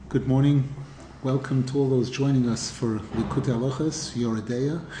Good morning. Welcome to all those joining us for Likutey Halakhos, Yoreh,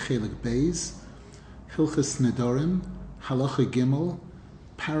 Deah, Chelik Beis, Hilkhos Nedarim, Halakha Gimel,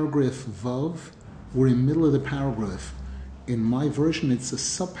 paragraph Vav. We're in the middle of the paragraph. In my version, it's a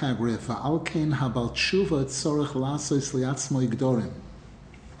subparagraph. Va'alkein habal tshuva tzorech lasos liatzmo igdorim.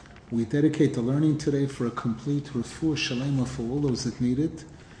 We dedicate the learning today for a complete refuah shalema for all those that need it,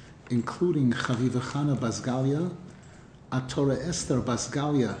 including Chaviva Chana Basgalia, Atora Esther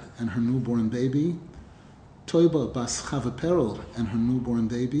Basgalia and her newborn baby, Toiba Bas Chava Peril and her newborn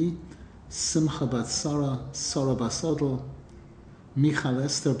baby, Simcha Bat Sarah, Sarah Bas Odel, Michal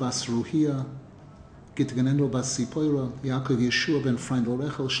Esther Bas Ruhia, Gitganendel Bas Sipoira, Yaakov Yeshua ben Freindel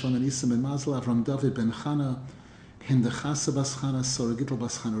Rechel, Shlomo Nisa ben Mazla, Avram David ben Chana, Hindechasa Bas Chana, Sarah Gittel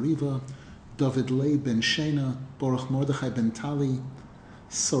Bas Chana Riva, David Lei ben Shena, Baruch Mordechai ben Tali,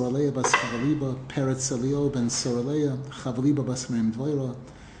 Soraleya bas Chavaliba, Peretz Elio ben Soraleya, Chavaliba bas Miriam Dvoira,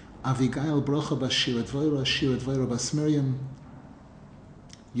 Avigail Brocha bas Shira Dvoira bas Miriam,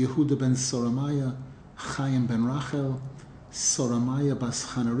 Yehuda ben Soramaya, Chaim ben Rachel, Soramaya bas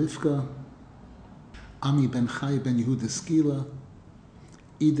Chana Rivka, Ami ben Chai ben Yehuda Skila,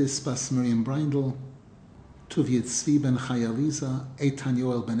 Idis bas Miriam Brindel, Tuvia Tzvi ben Chayaliza, Eitan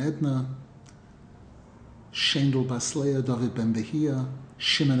Yoel ben Edna, Shendel bas Leah, David ben Behia,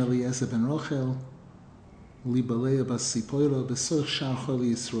 Shimon Eliezer ben Rochel, Libalea bas Sipoira, Besorch Shar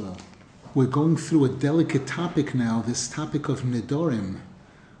Choli Yisrael. We're going through a delicate topic now, this topic of Nedarim,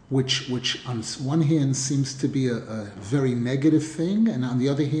 which on one hand seems to be a very negative thing, and on the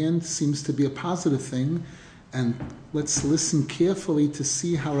other hand seems to be a positive thing. And let's listen carefully to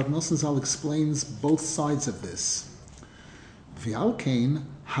see how Rav Nasan Zal explains both sides of this. V'alkein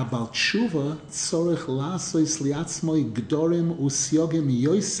habal tshuva tzorech lasos liatzmoi gdorim usyogim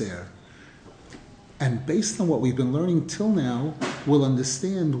yoser. And based on what we've been learning till now, we'll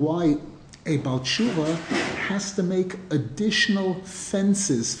understand why a bal tshuva has to make additional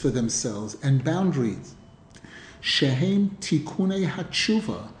fences for themselves and boundaries. Shehem tikunei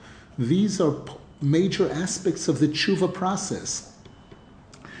hatshuva. These are major aspects of the tshuva process.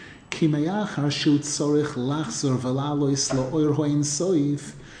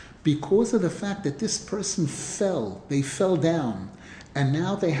 Because of the fact that this person they fell down, and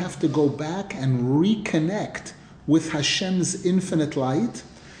now they have to go back and reconnect with Hashem's infinite light,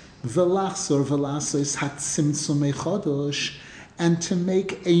 and to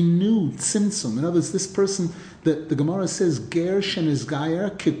make a new tzimtzum. In other words, this person, the Gemara says, Ger shen is gayer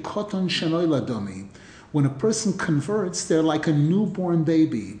kikoton shenoi ladomi. When a person converts, they're like a newborn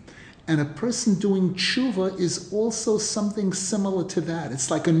baby. And a person doing tshuva is also something similar to that.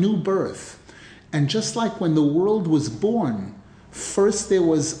 It's like a new birth. And just like when the world was born, first there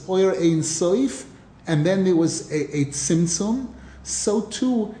was Oyer Ein Soif, and then there was a tzimtzum, so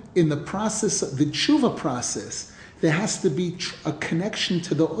too in the process, the tshuva process, there has to be a connection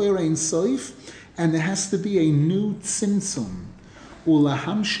to the Oyer Ein Soif, and there has to be a new tzimtzum.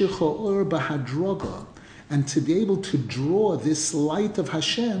 Ulahamshich ha'or bahadroga. And to be able to draw this light of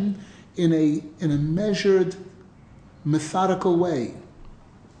Hashem in a measured, methodical way.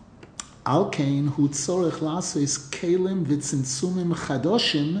 Alkein hu tzorech lasos kelim v'tzimtzumim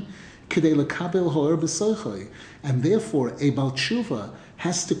chadoshim k'dei lekabel ha'or b'soichoi. And therefore, a bal tshuva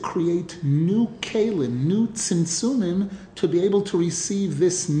has to create new kelim, new tzimtzumim, to be able to receive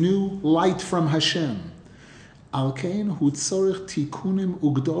this new light from Hashem. Alkein hu tzorech tikunim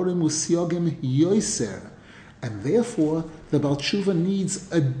ugdorim usyogim yoser. And therefore, the Baal Tshuva needs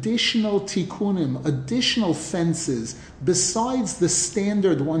additional tikkunim, additional fences, besides the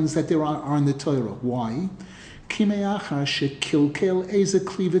standard ones that there are in the Torah. Why?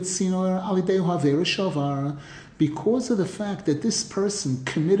 Because of the fact that this person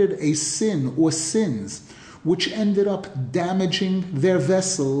committed a sin or sins, which ended up damaging their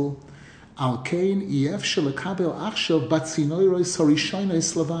vessel.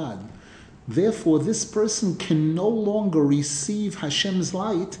 Therefore, this person can no longer receive Hashem's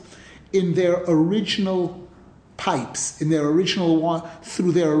light in their original pipes,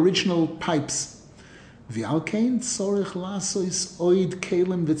 through their original pipes. And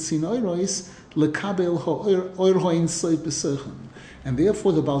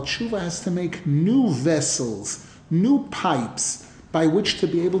therefore, the Baal Tshuva has to make new vessels, new pipes, by which to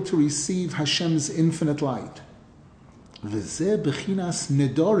be able to receive Hashem's infinite light. V'zeh b'chinas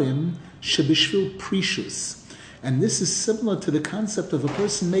nedarim shebishvil prishus. And this is similar to the concept of a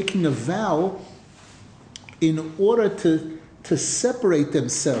person making a vow in order to separate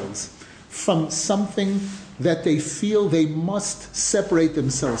themselves from something that they feel they must separate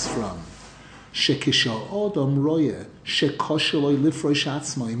themselves from. Shekisha Adam Roye, Shekosheloi Lifroish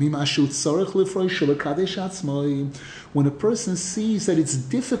Atzmoi, Mimashu Tzorech Lifroish Shulakadesh Atzmoi. When a person sees that it's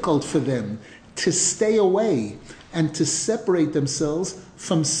difficult for them to stay away and to separate themselves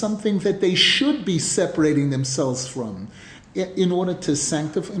from something that they should be separating themselves from, in order to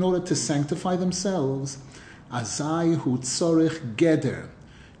sanctify themselves, Azai hu tzorich geder,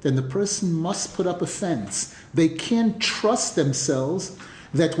 then the person must put up a fence. They can't trust themselves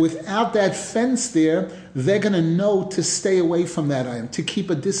that without that fence there, they're going to know to stay away from that item, to keep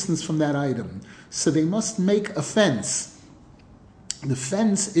a distance from that item. So they must make a fence. The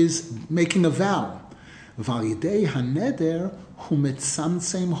fence is making a vow. Validei haneder hu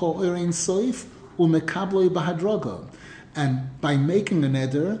metzamtzem ha'orein soif umekabloi bahadroga. And by making a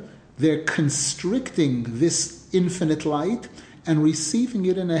neder, they're constricting this infinite light and receiving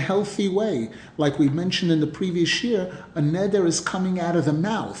it in a healthy way. Like we mentioned in the previous year, a neder is coming out of the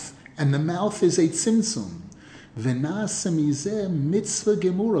mouth, and the mouth is a tzimtzum. V'na'aseh mizeh mitzvah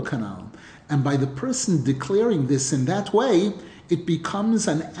gemura kanal. And by the person declaring this in that way, it becomes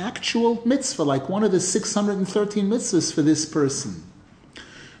an actual mitzvah, like one of the 613 mitzvahs for this person.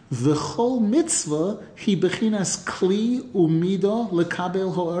 V'chol mitzvah hi bechinas kli umida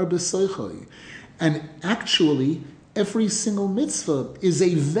lekabel ha'or b'soichoi. And actually, every single mitzvah is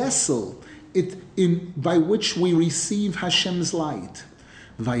a vessel by which we receive Hashem's light.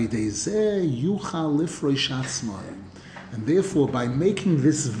 Vayidei yuchal lifroish atzmai. And therefore, by making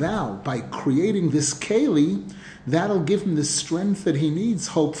this vow, by creating this keli, that'll give him the strength that he needs,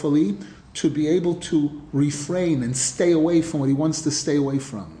 hopefully, to be able to refrain and stay away from what he wants to stay away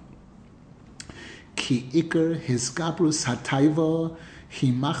from. Ki iker his gabrus hataiva hi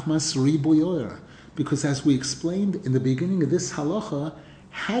machmas ribuyor. Because as we explained in the beginning of this halakha,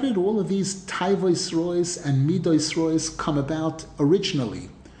 how did all of these taivos rois and midos rois come about originally?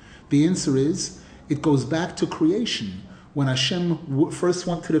 The answer is, it goes back to creation. When Hashem first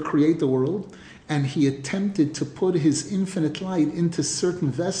wanted to create the world, and he attempted to put his infinite light into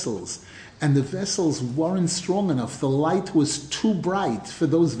certain vessels, and the vessels weren't strong enough, the light was too bright for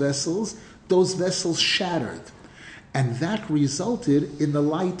those vessels shattered. And that resulted in the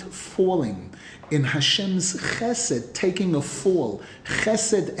light falling, in Hashem's chesed taking a fall,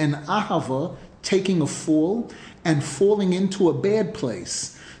 chesed and ahava taking a fall and falling into a bad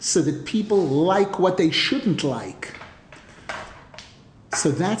place, so that people like what they shouldn't like. So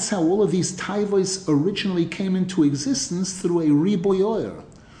that's how all of these taivos originally came into existence, through a riboy oyer.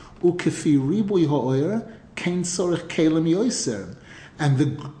 Ukefi riboy ha'oyer kein tzorech kelim yoser. And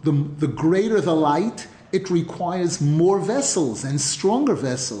the greater the light, it requires more vessels and stronger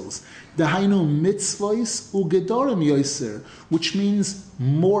vessels. Dahainu mitzvos ugedorim yoser, which means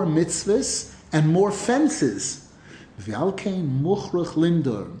more mitzvahs and more fences. V'alkein muchrach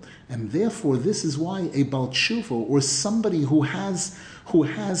lindor. And therefore, this is why a Baal Tshuva, or somebody who has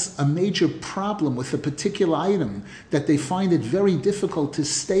a major problem with a particular item that they find it very difficult to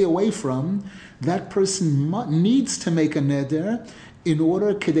stay away from, that person needs to make a neder in order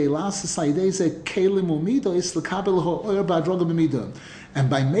and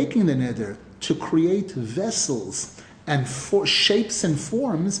by making the neder to create vessels and shapes and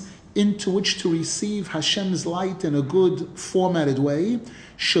forms into which to receive Hashem's light in a good formatted way,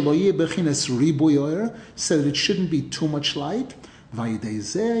 so that it shouldn't be too much light. And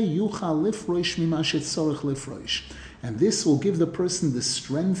this will give the person the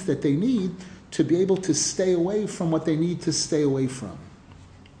strength that they need to be able to stay away from what they need to stay away from.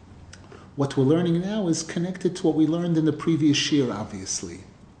 What we're learning now is connected to what we learned in the previous year, obviously.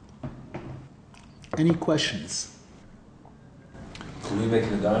 Any questions? Can we make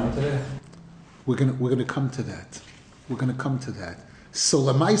Nedarim today? We're gonna come to that. We're gonna come to that. So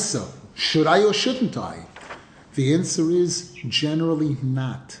lamaisa, should I or shouldn't I? The answer is generally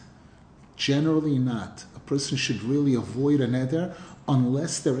not. Generally not. A person should really avoid a neder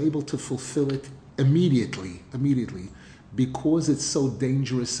unless they're able to fulfill it immediately, because it's so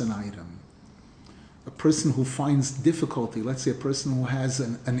dangerous an item. A person who finds difficulty, let's say a person who has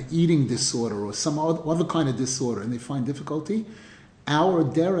an eating disorder or some other kind of disorder, and they find difficulty, our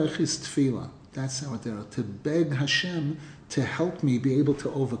derech is tefillah. That's our derech, to beg Hashem to help me be able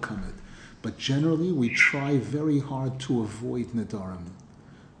to overcome it. But generally, we try very hard to avoid nedarim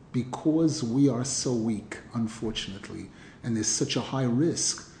because we are so weak, unfortunately, and there's such a high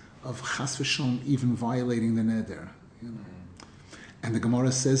risk of chas v'shalom even violating the neder. And the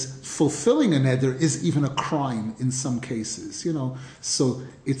Gemara says fulfilling a neder is even a crime in some cases. So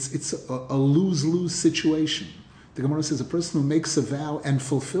it's a lose-lose situation. The Gemara says a person who makes a vow and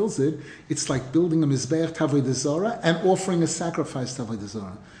fulfills it, it's like building a mizbeach to avodah zarah and offering a sacrifice to avodah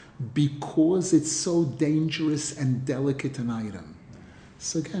zarah. because it's so dangerous and delicate an item.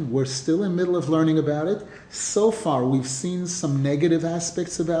 So again, we're still in the middle of learning about it. So far, we've seen some negative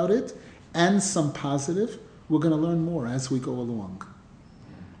aspects about it and some positive. We're going to learn more as we go along.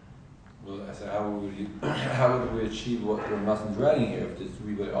 Well, I said, how would we achieve what we're not writing here if this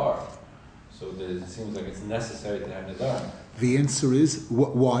we really are? So it seems like it's necessary to have Nedarim. The answer is,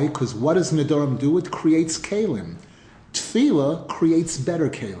 why? Because what does Nedarim do? It creates kalim. Tefillah creates better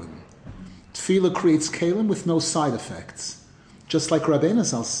kalim. Tefillah creates kalim with no side effects. Just like Rabbeinu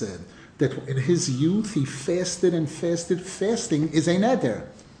Zal said, that in his youth he fasted and fasted. Fasting is a neder.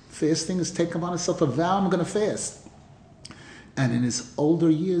 Fasting is taking upon himself a vow, I'm going to fast. And in his older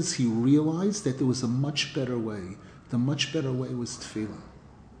years he realized that there was a much better way. The much better way was tefillah.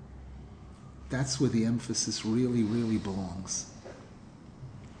 That's where the emphasis really, really belongs.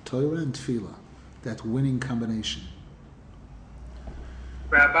 Torah and tefillah, that winning combination.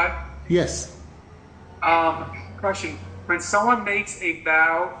 Rabbi? Yes. Question. When someone makes a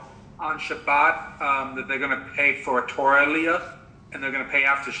vow on Shabbat that they're going to pay for a Torah aliyah and they're going to pay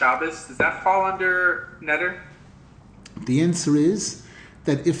after Shabbos, does that fall under neder? The answer is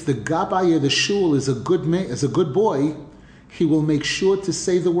that if the Gabbai of the shul is a good boy, he will make sure to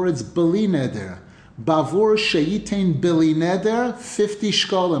say the words Beli Neder. Bavur Sheyitain Beli Neder, 50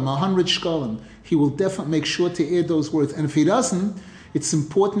 shkolim, 100 shkolim. He will definitely make sure to add those words. And if he doesn't, it's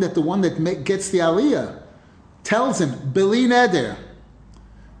important that the one that gets the aliyah tells him, Beli Neder.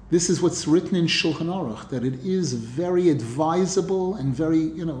 This is what's written in Shulchan Aruch, that it is very advisable and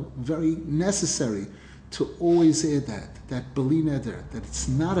very necessary to always add that Beli Neder, that it's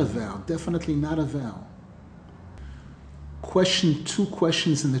not a vow, definitely not a vow. Two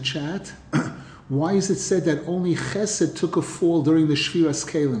questions in the chat. Why is it said that only Chesed took a fall during the Shviras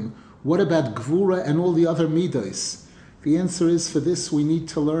Kelim? What about Gvura and all the other Midos? The answer is, for this we need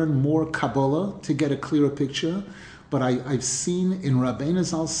to learn more Kabbalah to get a clearer picture. But I've seen in Rabbeinu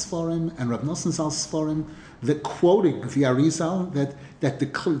Zal Sfarim and Rab Nasan Zal Sfarim that quoting the Arizal that the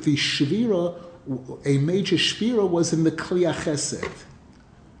Shvira, a major Shvira, was in the Kliyah Chesed.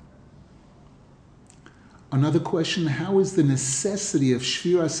 Another question: how is the necessity of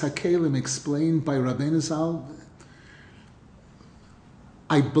Shviras HaKelim explained by Rabbeinu Zal?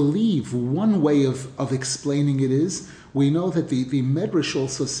 I believe one way of explaining it is, we know that the Medrash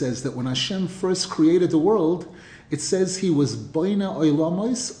also says that when Hashem first created the world, it says he was Boina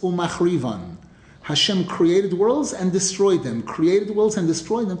Oilamos Umachrivan. Hashem created worlds and destroyed them,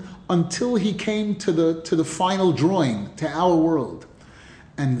 until he came to the final drawing, to our world.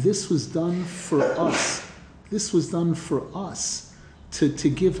 And this was done for us. This was done for us to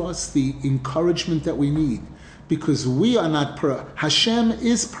give us the encouragement that we need. Because we are not perfect. Hashem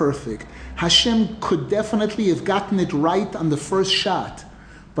is perfect. Hashem could definitely have gotten it right on the first shot.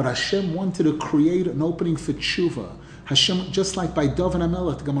 But Hashem wanted to create an opening for tshuva. Hashem, just like by David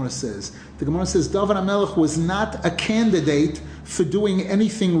HaMelech, the Gemara says. The Gemara says David HaMelech was not a candidate for doing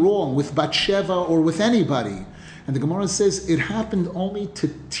anything wrong with Bathsheba or with anybody. And the Gemara says it happened only to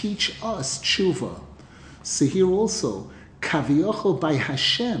teach us tshuva. So here also, Kaviyachol by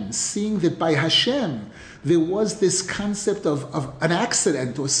Hashem, seeing that by Hashem there was this concept of an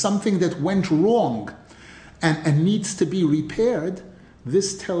accident or something that went wrong and needs to be repaired.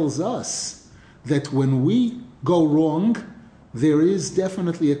 This tells us that when we go wrong, there is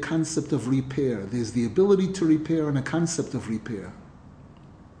definitely a concept of repair. There's the ability to repair and a concept of repair.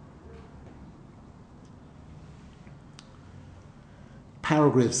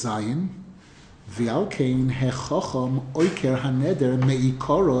 Paragraph Zayin. V'alkein hechochom oiker haneder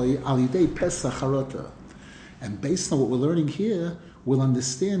meikoroi alidei pesach harota. And based on what we're learning here, we'll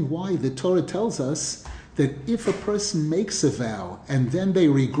understand why the Torah tells us that if a person makes a vow and then they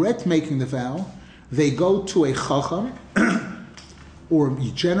regret making the vow, they go to a chacham, or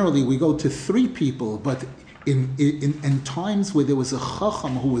generally we go to 3 people, but in times where there was a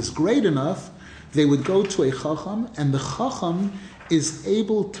chacham who was great enough, they would go to a chacham, and the chacham is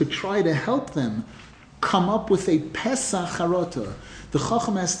able to try to help them come up with a pesach harota. The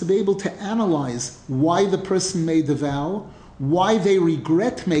chacham has to be able to analyze why the person made the vow, why they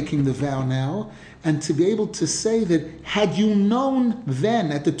regret making the vow now, and to be able to say that had you known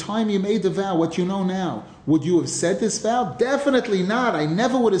then, at the time you made the vow, what you know now, would you have said this vow? Definitely not. I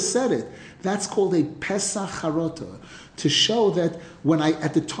never would have said it. That's called a pesach harota, to show that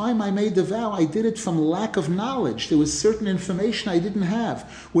at the time I made the vow, I did it from lack of knowledge. There was certain information I didn't have,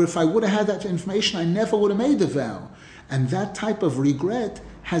 where if I would have had that information, I never would have made the vow. And that type of regret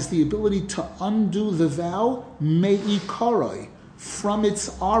has the ability to undo the vow me'ikaroi, from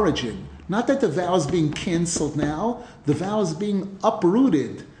its origin. Not that the vow is being canceled now, the vow is being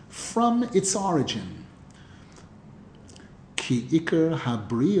uprooted from its origin. Ki ikar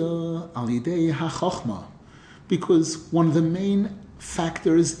habriya al yidei hachachma, because one of the main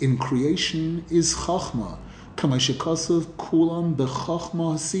factors in creation is chachma. Kama shekosov kulam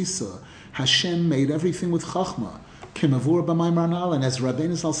bechachma hasisa. Hashem made everything with chachma. Kimavur b'Maimon, and as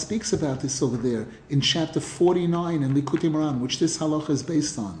Rabbeinu Zal speaks about this over there in chapter 49 in Likutey, which this halakha is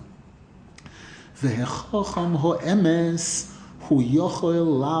based on. V'hechacham ho'emes hu yochel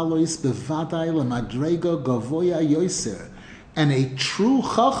la'alois bevadai l'madrega gavoya yoser. And a true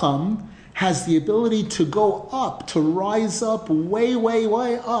chacham has the ability to go up, to rise up way, way,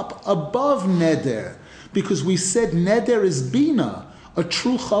 way up above neder. Because we said neder is bina. A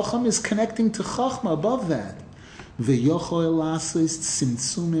true chacham is connecting to chachma above that. V'yochel la'asos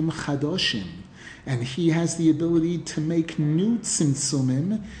tzimtzumim chadoshim. And he has the ability to make new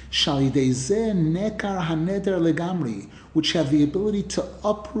tzimtzumim, shalidei zeh nekar haneder legamri, which have the ability to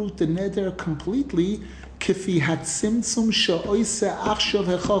uproot the neder completely, kifi hatzimtzum she'oise achshav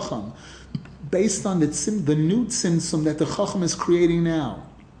hechacham, based on the new tzimtzum that the chacham is creating now.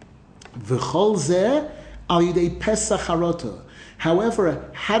 V'chol zeh al yidei pesach harota. However,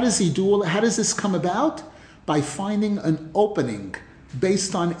 how does he do? How does this come about? By finding an opening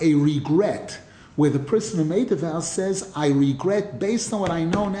based on a regret, where the person who made the vow says, I regret, based on what I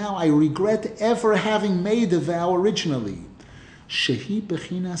know now, I regret ever having made the vow originally. Shehi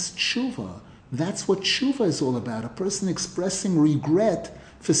bechinas tshuva. That's what tshuva is all about, a person expressing regret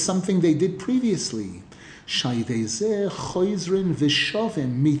for something they did previously. Shaydei zeh choizrin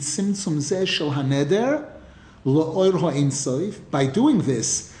v'shovim mitzimtzum zeh shel haneder lo'or ha'ein soif. By doing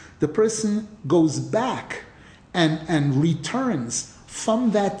this, the person goes back and returns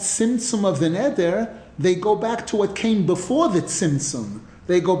from that tzimtzum of the neder. They go back to what came before the tzimtzum.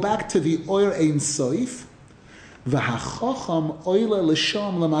 They go back to the oir ein soif. V'hachacham oile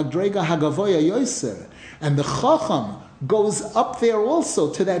l'sham l'magdrega hagavoya yoser. And the chacham goes up there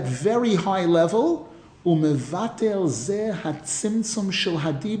also to that very high level. Umevatel zeh hatzimtzum shel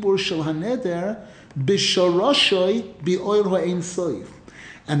hadibur shel haneder b'shoroshoy b'oir ha'ein soif.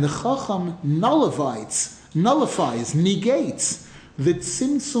 And the chacham nullifies, negates the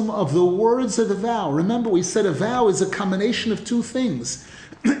tzimtzum of the words of the vow. Remember, we said a vow is a combination of two things.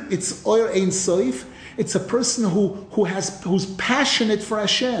 It's oir ein soif. It's a person who's passionate for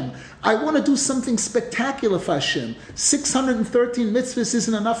Hashem. I want to do something spectacular for Hashem. 613 mitzvahs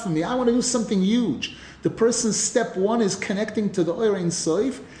isn't enough for me. I want to do something huge. The person's step one is connecting to the oir ein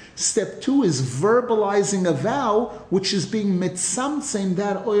soif. Step two is verbalizing a vow, which is being mitzamtzem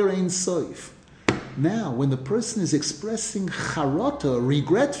that oir ein soif. Now, when the person is expressing charota,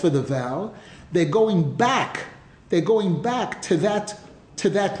 regret for the vow, they're going back. They're going back to that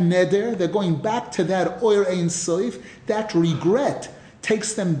neder. They're going back to that oir ein soif. That regret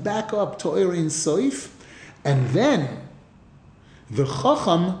takes them back up to oir ein soif, and then the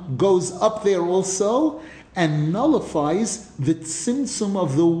chacham goes up there also and nullifies the tzimtzum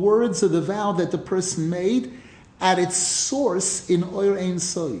of the words of the vow that the person made at its source in oir ein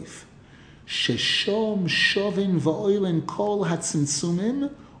soif. Sheshom shovin va'oilen kol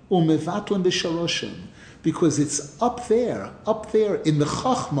hatzimtzumim umevatlen b'sharoshim. Because it's up there in the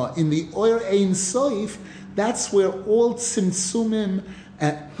chachma, in the oir ein soif, that's where all tzimtzumim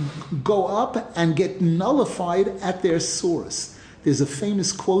go up and get nullified at their source. There's a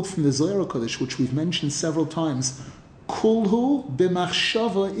famous quote from the Zohar Kodesh, which we've mentioned several times. Kulhu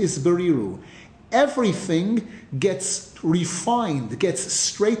b'machshava isberiru. Everything gets refined, gets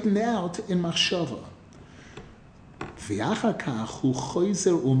straightened out in machshava. V'achar kach hu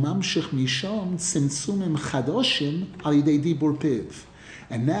choizer umamshich misham tzimtzumim chadoshim al yidei dibur piv.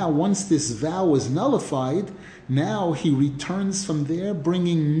 And now, once this vow was nullified, now he returns from there,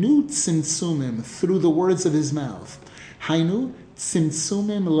 bringing new tzimtzumim through the words of his mouth. Hainu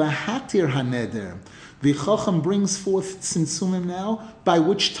tzimtzumim lahatir haneder. The chacham brings forth tzimtzumim now by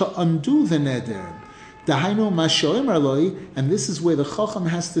which to undo the neder. Dahainu mashoim arloi, and this is where the chacham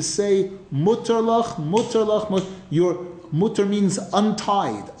has to say mutar lach. Your mutar means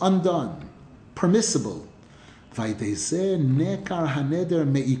untied, undone, permissible. Vaydezeh nekar haneder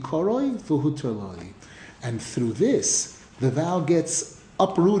meikoroi v'hutarloi, and through this the vow gets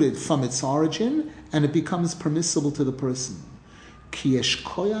uprooted from its origin and it becomes permissible to the person. Ki yesh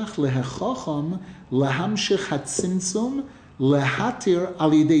koyach lehechacham lahamshich hatzimtzum lehatir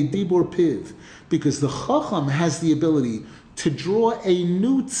al yidei dibur piv, because the chacham has the ability to draw a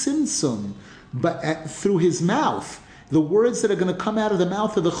new tzimtzum, but through his mouth, the words that are going to come out of the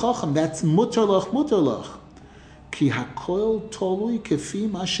mouth of the chacham, that's mutar lach. Ki hakoil tolui kefi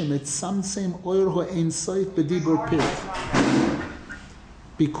ma shemetzamtzem oir ha'ein soif b'dibur piv.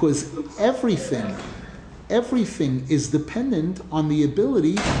 because everything is dependent on the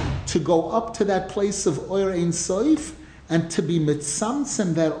ability to go up to that place of Oyer Ein Sof and to be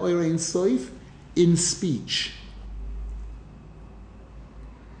mitzamtzem that Oyer Ein Sof in speech.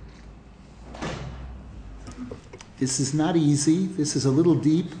 This is not easy. This is a little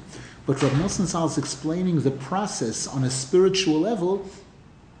deep, but Rav Nosson Zal is explaining the process on a spiritual level.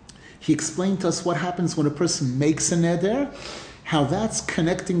 He explained to us what happens when a person makes a neder, how that's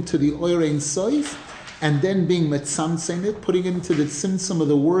connecting to the Oyer Ein Sof, and then being metzamtzem it, putting it into the tzimtzum of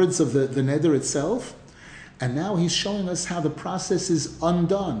the words of the neder itself. And now he's showing us how the process is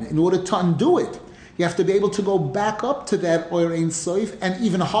undone. In order to undo it, you have to be able to go back up to that Oyer Ein Sof, and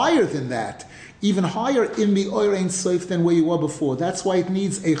even higher than that, even higher in the Oyer Ein Sof than where you were before. That's why it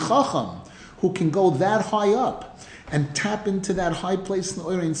needs a chacham who can go that high up and tap into that high place in the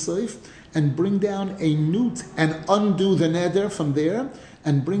Oyer Ein Sof and bring down a nut and undo the neder from there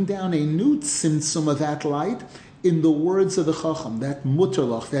and bring down a new tzimtzum of that light in the words of the chacham, that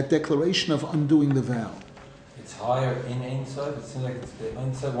mutterlach, that declaration of undoing the vow. It's higher in Ein Sof. It seems like it's the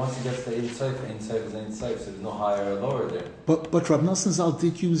Ein Sof. Once it gets to Ein Sof is Ein Sof, so there's no higher or lower there. But Rav Nosson Zal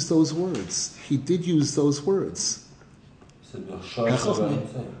did use those words. He did use those words.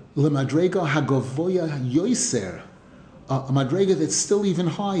 L'madrega hagavoya yoiser, a madrega that's still even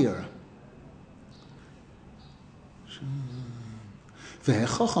higher.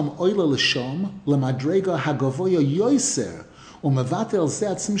 V'hechacham oila l'sham l'madrega hagavoya yoiser. It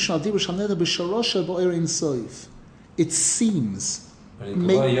seems. But it could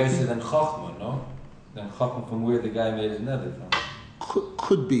be Yoser than Chachma, no? Then Chachma from where the guy made his neder from.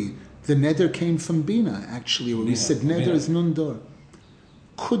 Could be. The neder came from Bina, actually, where we said neder is nundor.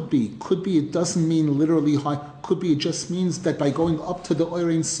 Could be. It doesn't mean literally high. Could be it just means that by going up to the Oyer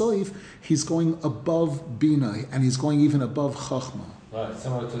Ein Sof, he's going above Bina, and he's going even above Chachma. Right,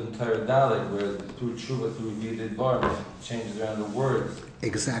 similar to the entire Dalit, where through Tshuva, through Yidid Bar, it changes around the words.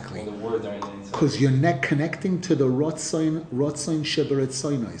 Exactly. All the words are in the inside. Because you're not connecting to the Rotzain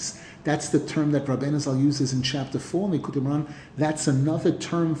Sheberetzoinos. That's the term that Rabbeinu Zal uses in chapter 4 in Likutey. That's another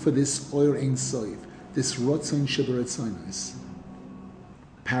term for this Oyer Ein Sof, this Rotzain Sheberetzoinos.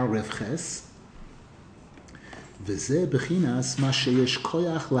 Paragraph Ches. V'zeh b'chinas ma sheyesh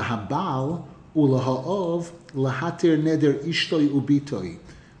koyach lahabal ulaha'ov lahatir neder ishtoi ubitoi.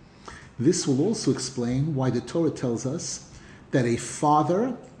 This will also explain why the Torah tells us that a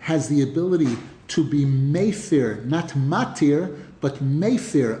father has the ability to be meifir, not matir, but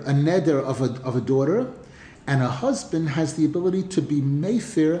meifir, a neder of a daughter, and a husband has the ability to be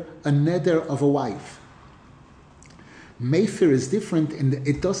meifir, a neder of a wife. Meifir is different in that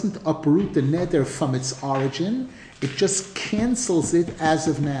it doesn't uproot the neder from its origin, it just cancels it as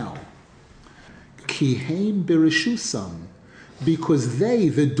of now. Kiheim bereshusam, because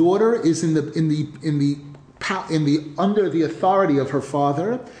the daughter is in the under the authority of her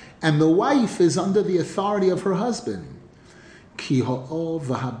father, and the wife is under the authority of her husband. Ki ha'ov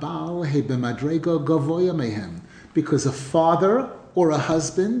v'habal he b'madrega gavoya mehem, because a father or a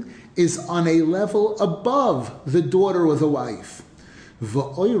husband is on a level above the daughter or the wife.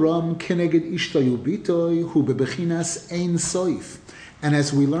 V'oiram keneged ishtayu bitoy hu bebechinas ein soif. And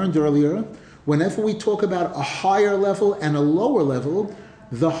as we learned earlier, whenever we talk about a higher level and a lower level,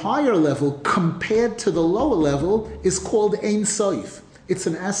 the higher level compared to the lower level is called Ein Sof. It's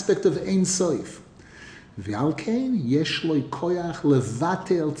an aspect of Ein Sof. V'alkein yesh lo koyach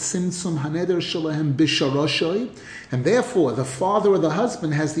levatel tzimtzum haneder shalahem b'sharoshoy, and therefore the father or the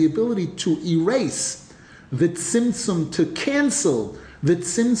husband has the ability to erase the tzimtzum, to cancel the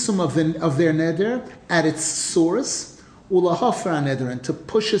tzimtzum of their neder at its source, ulahafra neder, and to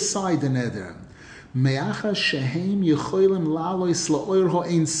push aside the neder. Me'acha shehem yecholim la'alois la'oir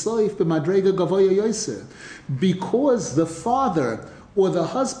ha'ein soif b'madrega gavoya yoser, because the father or the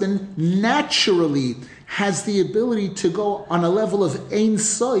husband naturally has the ability to go on a level of ein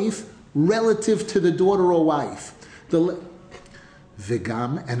soif relative to the daughter or wife.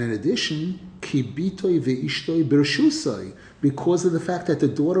 V'gam, and in addition, ki bitoi ve'ishtoi b'rshusoi, because of the fact that the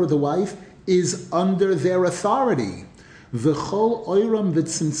daughter or the wife is under their authority. V'chol oiram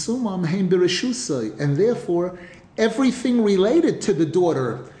v'tzimtzumam heim b'reshusai, and therefore everything related to the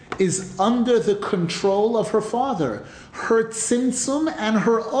daughter is under the control of her father. Her tzimtzum and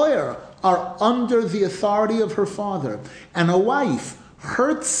her oir are under the authority of her father. And a wife,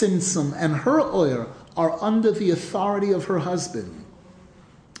 her tzimtzum and her oir are under the authority of her husband.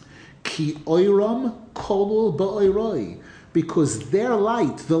 Ki oiram kolul ba'oiroi, because their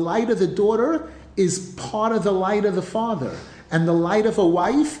light, the light of the daughter, is part of the light of the father, and the light of a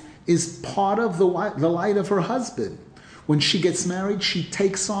wife is part of the light of her husband. When she gets married, she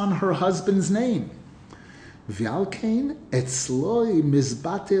takes on her husband's name. And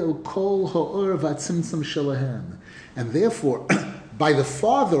therefore, by the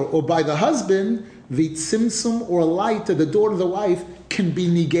father or by the husband, the tzimtzum or light of the daughter of the wife can be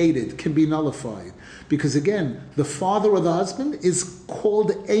negated, can be nullified. Because again, the father or the husband is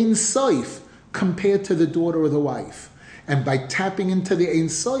called Ein Soif compared to the daughter or the wife. And by tapping into the Ein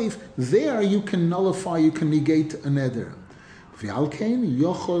Soif, there you can nullify, you can negate a neder.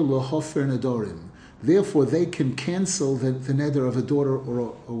 Therefore, they can cancel the neder of a daughter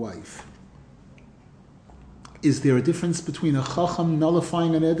or a wife. Is there a difference between a chacham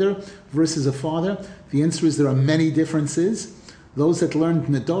nullifying a neder versus a father? The answer is there are many differences. Those that learned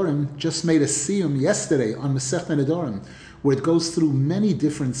Nedarim just made a siyum yesterday on Masechta Nedarim, where it goes through many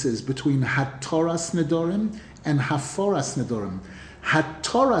differences between Hatoras Nedarim and Haforas Nedarim.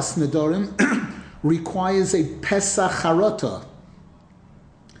 Hatoras Nedarim requires a Pesach Harota.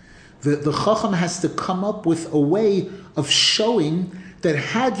 The Chacham has to come up with a way of showing that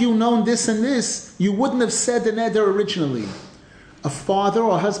had you known this and this, you wouldn't have said the neder originally. A father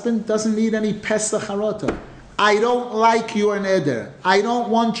or husband doesn't need any Pesach Harota. I don't like your neder. I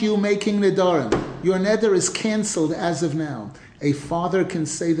don't want you making nedarim. Your neder is cancelled as of now. A father can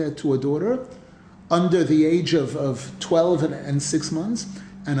say that to a daughter under the age of 12 and 6 months,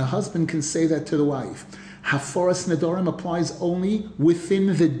 and a husband can say that to the wife. Haforas nedarim applies only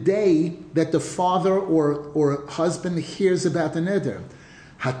within the day that the father or husband hears about the neder.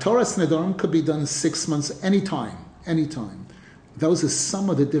 Hatoras nedarim could be done 6 months, anytime. Those are some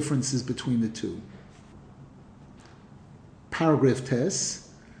of the differences between the two. Paragraph Tes,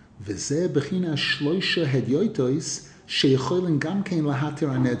 V'zeh b'china shloisha hedyotos sheyecholim gam kein lahatir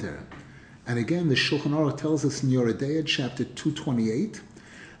haneder. And again, the Shulchan Aruch tells us in Yoreh Deah, chapter 228,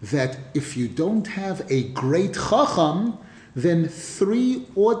 that if you don't have a great chacham, then 3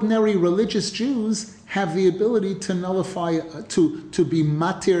 ordinary religious Jews have the ability to nullify, to be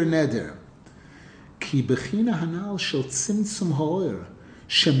matir neder. Ki b'china hanal shel tzimtzum ha'or,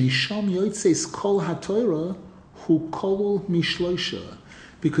 shemisham yotzes kol ha'torah, hu kolul mishloisha.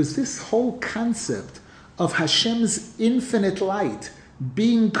 Because this whole concept of Hashem's infinite light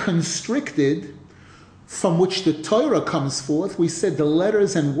being constricted, from which the Torah comes forth, we said the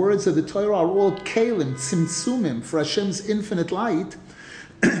letters and words of the Torah are all kelim, tzimtzumim, for Hashem's infinite light,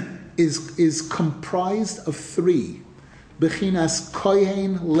 is comprised of 3. Bechinas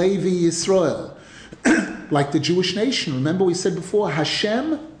Kohen, Levi, Yisrael. Like the Jewish nation. Remember we said before,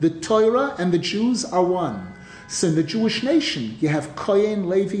 Hashem, the Torah, and the Jews are one. So in the Jewish nation, you have Kohen,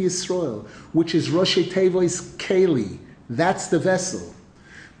 Levi, Yisrael, which is Roshei Tevois Keli. That's the vessel.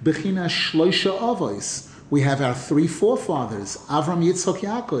 Bechina Shloisha Avos. We have our 3 forefathers, Avram, Yitzchak,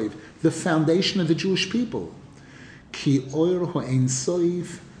 Yaakov, the foundation of the Jewish people. Ki oir ho'ein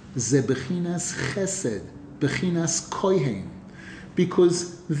soif ze bechinas chesed, bechinas kohen.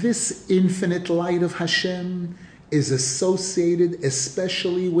 Because this infinite light of Hashem is associated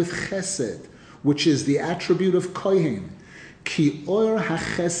especially with chesed, which is the attribute of kohen. Ki oir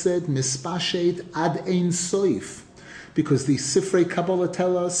ha'chesed mispashet ad ein soif. Because the Sifrei Kabbalah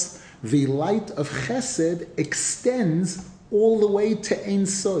tell us the light of Chesed extends all the way to Ein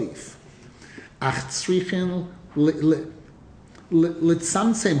Soif. Ach tzrichin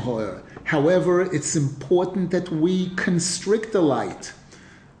litzamtzem hoer. However, it's important that we constrict the light,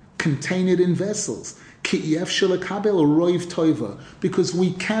 contain it in vessels. Ki'ef shelakabel roiv toiva, because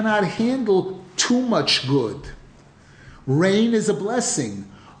we cannot handle too much good. Rain is a blessing.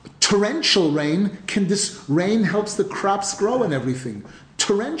 Torrential rain rain helps the crops grow and everything.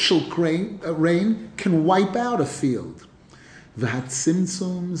 Torrential rain can wipe out a field.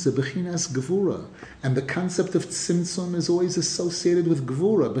 V'hatzimtzum ze bechinas gevura, and the concept of tzimtzum is always associated with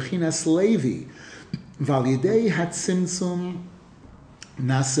gevura, bechinas levi. V'al hatzimtzum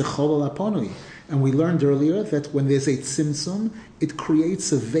nase chol aponui, and we learned earlier that when there's a tzimtzum, it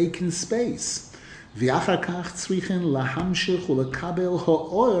creates a vacant space. V'achar kach tzrichin lahamshich ulekabel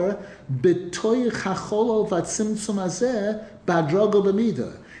ha'or b'toich ha'cholol v'tzimtzum hazeh b'adrago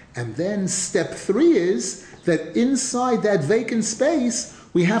b'mida. And then step 3 is that inside that vacant space,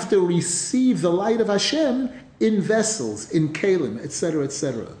 we have to receive the light of Hashem in vessels, in kelim, etc.,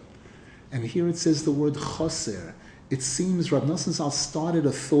 etc. And here it says the word choser. It seems Rav Nasan Zal started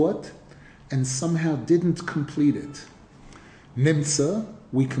a thought and somehow didn't complete it. Nimtza,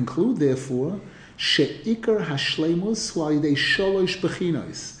 we conclude therefore, she'ikar hashleimus wa'idei sholosh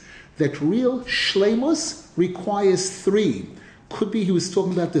bechinos, that real shleimus requires 3. Could be he was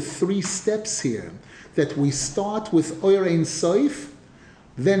talking about the 3 steps here, that we start with Oyer Ein Soif,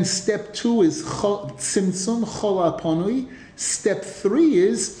 Then step 2 is tzimtzum, chola aponui. Step 3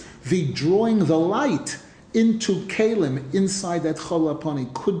 is the drawing the light into kalim inside that chola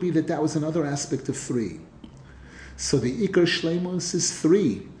aponui. Could be that was another aspect of 3. So the ikar shleimus is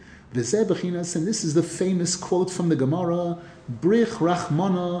 3. V'zeh b'chinas, and this is the famous quote from the Gemara, Brich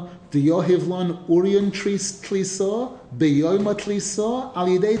Rachmana Deah Urian Tlisa Beyoima Tlisa Al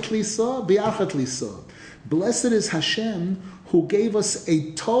Yidei Tlisa Be'archa Tlisa. Blessed is Hashem who gave us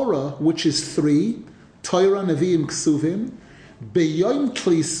a Torah which is 3, Torah Nevi'im Ksuvim, Beyoim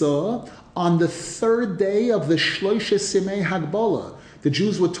Tlisa, on the 3rd day of the Shloisha Simei Hagbola. The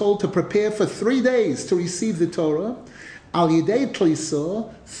Jews were told to prepare for 3 days to receive the Torah. Al Yidei Tlisa,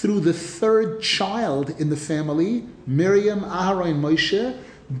 through the 3rd child in the family, Miriam, Aharon, Moshe,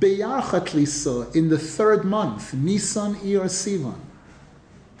 Beyarcha Tlisa, in the 3rd month, Nisan, Iyar, Sivan.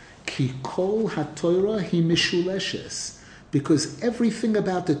 Ki kol haTorah hi mishuleshes, because everything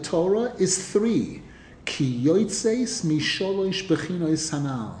about the Torah is 3. Ki yoitzeis misholosh bechinois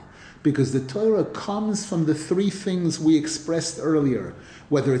hanal. Because the Torah comes from the 3 things we expressed earlier,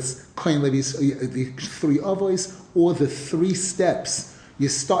 whether it's Kohen Levi's, the 3 avos, or the 3 steps. You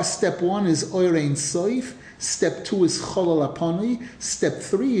start, step 1 is Oirein Soif, step 2 is Cholol Haponui, step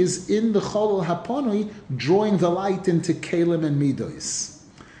 3 is in the Cholol Haponui, drawing the light into Kalim and Midos.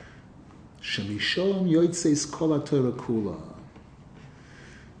 Shemishom Yoitzeis Kol HaTorah Kula.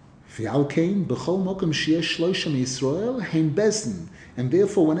 V'alkein b'chol mokum sheyesh shloisha Yisrael heim bezdin, and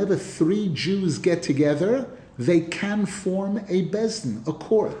therefore whenever 3 Jews get together, they can form a bezdin, a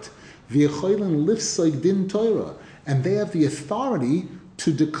court. V'yechoylin lifsoig din Torah, and they have the authority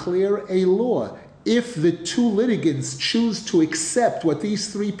to declare a law. If the 2 litigants choose to accept what these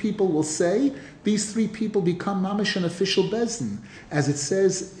 3 people will say, these 3 people become mamish an official bezdin, as it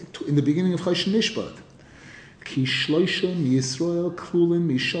says in the beginning of Choshen Mishpat. Ki shloishim Yisrael klulim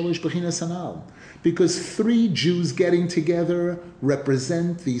mishalosh b'chinas hanal. Because 3 Jews getting together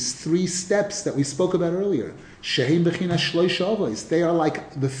represent these 3 steps that we spoke about earlier. Shehem b'chinas shloish avos. They are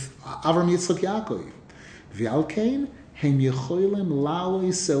like the Avram Yitzchak Yaakov. V'alkein hem yecholim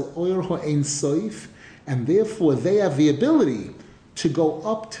la'alois el oyer ha'ein soif, and therefore they have the ability to go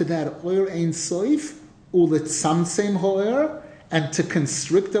up to that oyer ein soif uletzamtzem ha'oyer, and to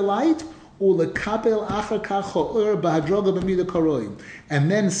constrict the light. And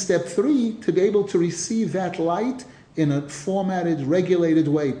then step 3, to be able to receive that light in a formatted, regulated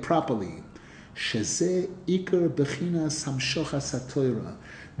way properly.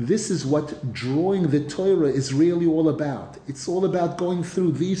 This is what drawing the Torah is really all about. It's all about going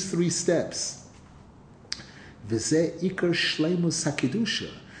through these 3 steps. And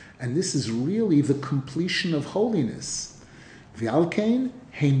this is really the completion of holiness. V'alkein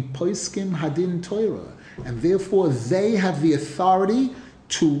heim poiskim hadin Torah, and therefore they have the authority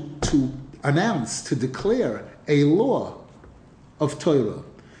to announce, to declare a law of Torah.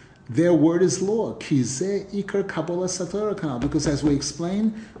 Their word is law. Ki zeh ikar Kabbalah Satorah kanal, because as we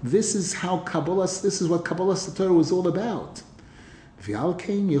explained, this is what Kabbalah Satorah was all about.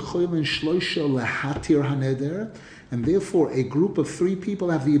 V'alkein yechoylin shloisha lehatir haneder, and therefore a group of 3 people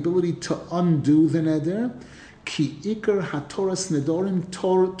have the ability to undo the neder. Ki ikar hatoras nedarim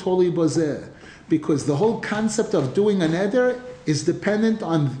toli bozeh, because the whole concept of doing a neder is dependent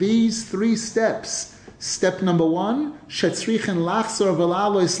on these 3 steps. Step number 1, shetzrichen lachzor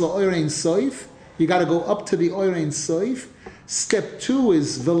v'lalois la'oirein soif. You got to go up to the oirein soif. Step 2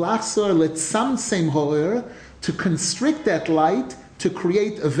 is v'lachzor letzamtzem ha'oir, to constrict that light, to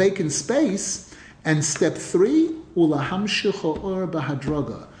create a vacant space. And step 3, ulahamshich ha'oir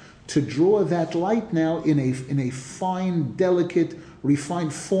b'hadraga, to draw that light now in a fine, delicate,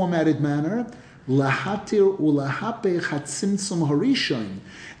 refined, formatted manner, lahatir ulahapech hatzimtzum harishon,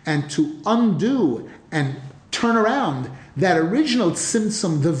 and to undo and turn around that original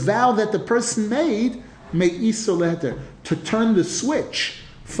tzimtzum, the vow that the person made, me'isor leheter, to turn the switch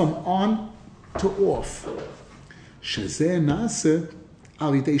from on to off. Shezeh nase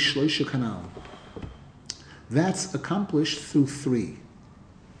al yidei shloisha kanal. That's accomplished through 3.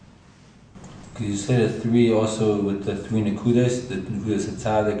 Could you say the 3 also with the 3 nekudas, the nekudas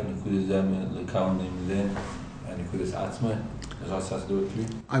hatzadik, nekudas lekal nimlin, and nekudas atzma? Does also have to do with 3?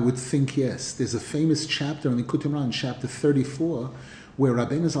 I would think yes. There's a famous chapter in Likutey, chapter 34, where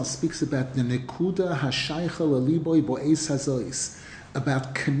Rabbeinu Zal speaks about the nekuda hashaycha leliboy bo'es hazois,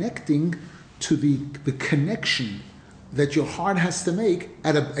 about connecting to the connection that your heart has to make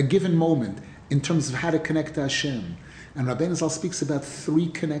at a given moment in terms of how to connect to Hashem. And Rabbeinu Zal speaks about 3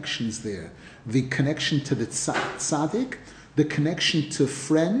 connections there. The connection to the tzaddik, the connection to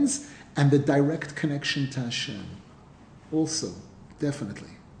friends, and the direct connection to Hashem. Also, definitely.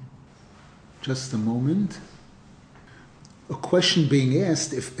 Just a moment. A question being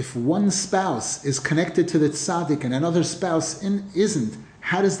asked, if one spouse is connected to the tzaddik and another spouse isn't,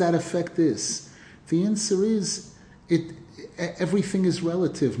 how does that affect this? The answer is, everything is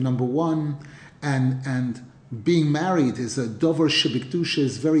relative, number one, and being married is a dover shebikdusha,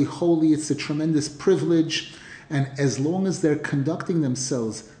 is very holy, it's a tremendous privilege, and as long as they're conducting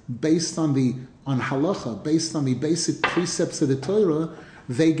themselves based on halakha, based on the basic precepts of the Torah,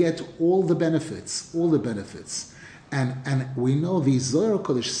 they get all the benefits. And we know the Zohar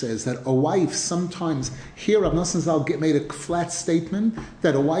Kodesh says that a wife sometimes, here Rav Nasan Zal made a flat statement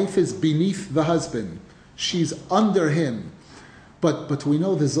that a wife is beneath the husband. She's under him. But we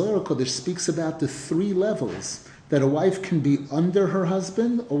know the Zohar Kodesh speaks about the three levels, that a wife can be under her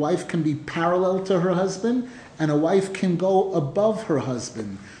husband, a wife can be parallel to her husband, and a wife can go above her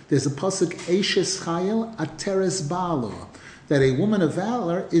husband. There's a pasuk, Eishes Chayil Ateres Ba'alo, that a woman of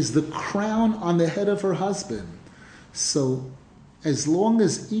valor is the crown on the head of her husband. So, as long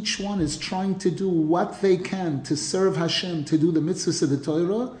as each one is trying to do what they can to serve Hashem, to do the mitzvahs of the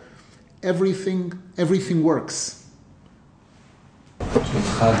Torah, everything works. Even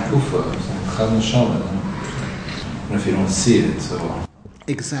if you don't see it, so...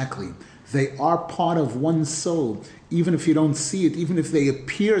 Exactly. They are part of one soul, even if you don't see it, even if they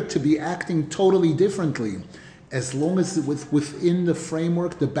appear to be acting totally differently, as long as within the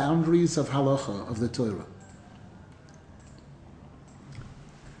framework, the boundaries of Halakha, of the Torah.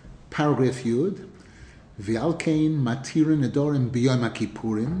 Paragraph Yud, V'alkein matira nedarim b'yom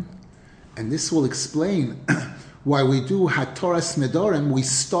kippurim, and this will explain why we do hatoras nedarim. We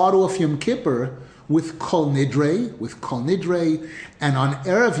start off Yom Kippur with kol nidrei, and on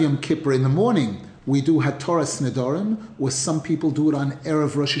erev Yom Kippur in the morning we do hatoras nedarim, or some people do it on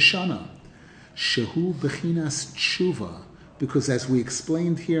erev Rosh Hashanah. Shehu bechinas tshuva, because as we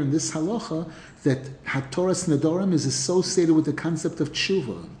explained here in this halacha, that hatoras nedarim is associated with the concept of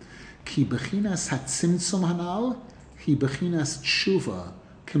tshuva. Ki bechinas hatzimtzum hanal, hi bechinas tshuva,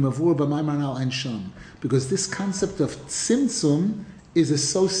 kemavur b'maimon hanal ein sham. Because this concept of tzimtzum is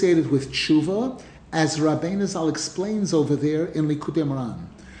associated with tshuva, as Rabbeinu Zal explains over there in Likutey Moran,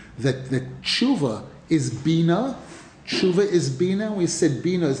 that tshuva is bina. Tshuva is bina. We said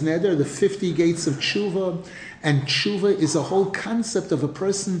bina is neder, the 50 gates of tshuva, and tshuva is a whole concept of a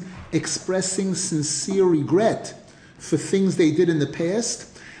person expressing sincere regret for things they did in the past,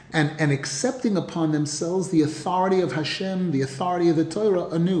 and accepting upon themselves the authority of Hashem, the authority of the Torah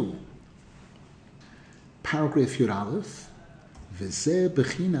anew. Paragraph Yud Aleph, V'zeh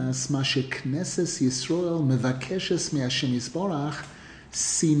bechinas ma shekneses Yisrael mevakeshes me'Hashem Yisborach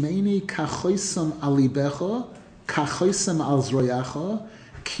simeni kachoisam alibecha kachoisam al zroyacha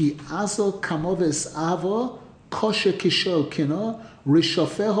ki azo kamoves avo koshe kisho kino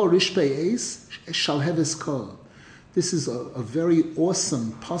rishofeho rishpeis shalheves ko. This is a very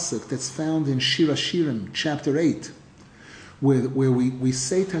awesome pasuk that's found in Shir Hashirim, chapter 8, where we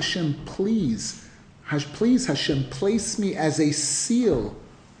say to Hashem, please Hashem, place me as a seal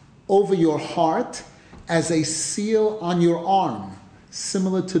over your heart, as a seal on your arm,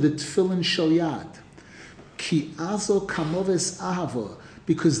 similar to the tefillin shel yad. Ki azo kamoves ahava,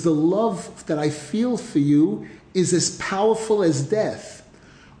 because the love that I feel for you is as powerful as death.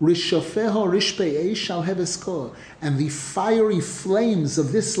 Rishofeho rishpei shall hevesko, and the fiery flames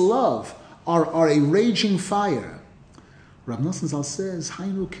of this love are a raging fire. Rav Nasan Zal says,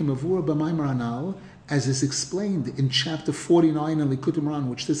 Hainu kemavur b'maimon hanal, as is explained in chapter 49 in Likutey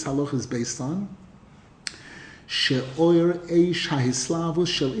Moran, which this halakha is based on. She'oyer eish hahislavus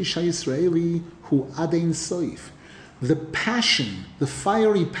shel ish ha'Yisraeli hu adein soif. The passion, the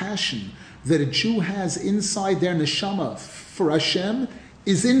fiery passion that a Jew has inside their neshama for Hashem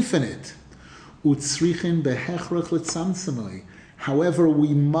is infinite. Utzrichin behechrach letzamtzamai. However,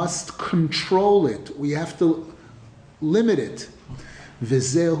 we must control it. We have to limit it.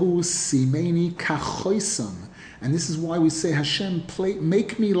 V'zehu simeni kachoisam. And this is why we say, Hashem,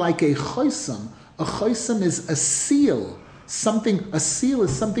 make me like a choisam. A choisam is a seal. A seal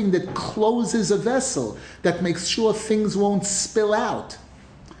is something that closes a vessel, that makes sure things won't spill out.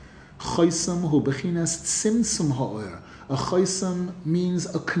 Choisam hu bechinas tzimtzum ha'or. A choisam means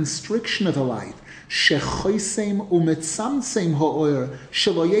a constriction of the light. Shechoisem umetzamtzem ha'or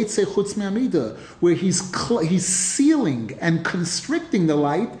shelo yetze chutz me'amida, where he's sealing and constricting the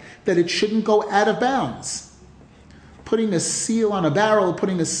light that it shouldn't go out of bounds. Putting a seal on a barrel,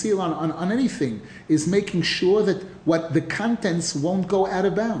 putting a seal on anything, is making sure that what the contents won't go out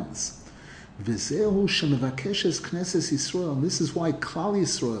of bounds. V'zehu shemevakeshes knesses Yisrael. And this is why Klal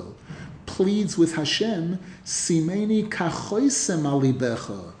Yisrael pleads with Hashem, Simeni kachoisem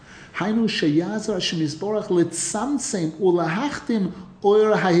alibecha. Hainu sheyazar Hashem Yisborach litzamtzem ulahachtim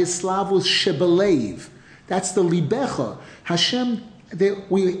oir hahislavus shebelev. That's the libecha. Hashem,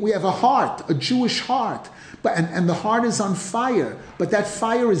 we have a heart, a Jewish heart, and the heart is on fire, but that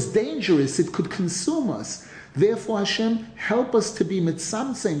fire is dangerous. It could consume us. Therefore, Hashem, help us to be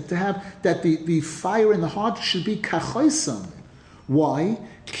mitzamtzem, to have that the fire in the heart should be kachoisam. Why?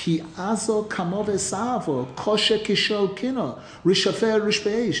 Ki azo kamov esavo, koshe kishol kino, rishafer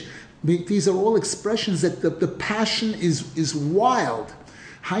rishbeish. These are all expressions that the passion is wild.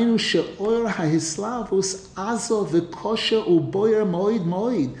 Hainu she'or hahislavus azo v'koshe uboyer moed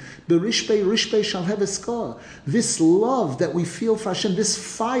moed berishbei shall have a. This love that we feel for Hashem, this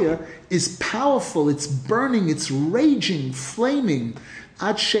fire is powerful. It's burning. It's raging, flaming.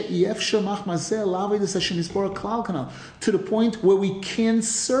 To the point where we can't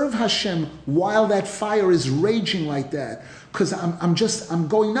serve Hashem while that fire is raging like that. Because I'm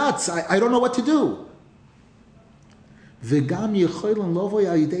going nuts. I don't know what to do.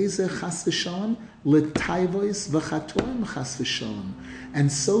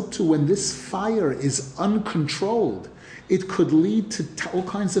 And so too, when this fire is uncontrolled, it could lead to all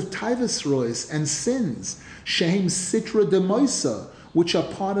kinds of taivas rois and sins. Shehem sitra de moisa, which are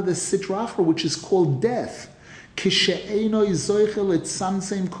part of the sitra achra, which is called death.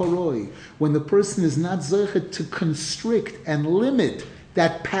 When the person is not zoichet to constrict and limit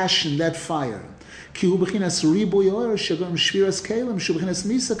that passion, that fire.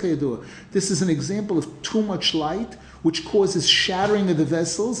 This is an example of too much light, which causes shattering of the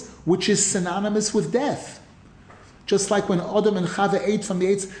vessels, which is synonymous with death. Just like when Adam and Chava ate from the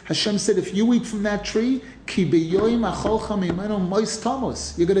eitz, Hashem said, if you eat from that tree, you're going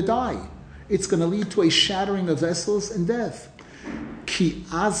to die. It's going to lead to a shattering of vessels and death.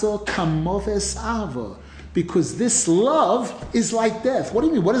 Because this love is like death. What do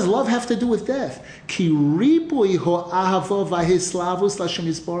you mean? What does love have to do with death?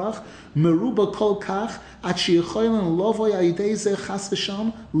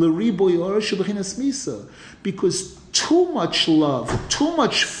 Because too much love, too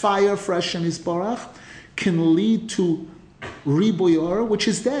much fire for Hashem Yisborach can lead to riboy orah, which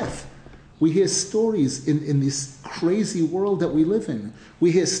is death. We hear stories in this crazy world that we live in.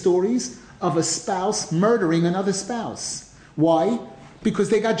 We hear stories of a spouse murdering another spouse. Why? Because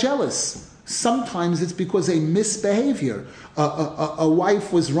they got jealous. Sometimes it's because a misbehavior. A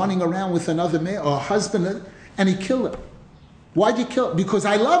wife was running around with another man, or a husband, and he killed her. Why'd you kill her? Because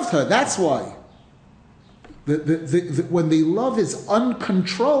I loved her, that's why. When the love is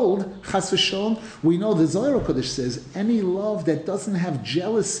uncontrolled, chas v'sholom, we know the Zohar Kodesh says any love that doesn't have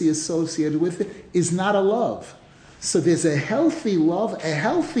jealousy associated with it is not a love. So there's a healthy love, a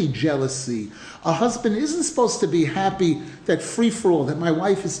healthy jealousy. A husband isn't supposed to be happy that free for all, that my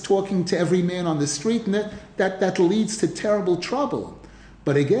wife is talking to every man on the street, and that leads to terrible trouble.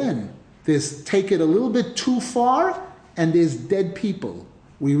 But again, there's take it a little bit too far, and there's dead people.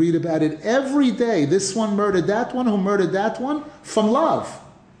 We read about it every day. This one murdered that one, who murdered that one, from love.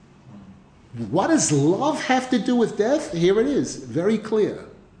 What does love have to do with death? Here it is, very clear.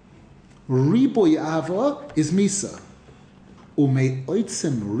 Riboy ava is misa. Umei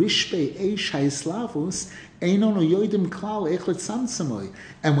oitzem rishbei eish haislavus einon yoidim klal echlet samtsamoy.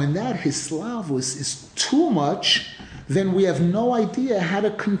 And when that hislavus is too much, then we have no idea how to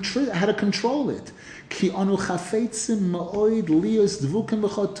control it.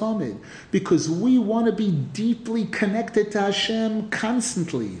 Because we want to be deeply connected to Hashem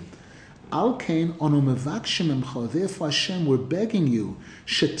constantly. Therefore, Hashem, we're begging you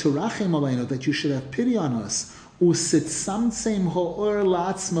that you should have pity on us,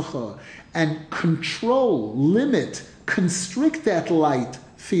 and control, limit, constrict that light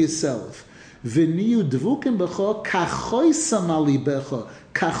for yourself. So that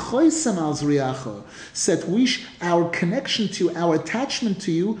our connection to you, our attachment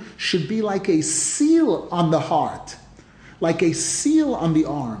to you, should be like a seal on the heart, like a seal on the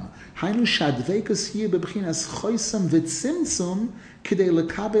arm. That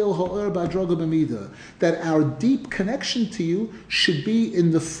our deep connection to you should be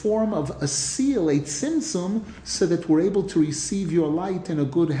in the form of a seal, a tzimtzum, so that we're able to receive your light in a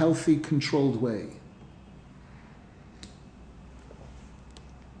good, healthy, controlled way.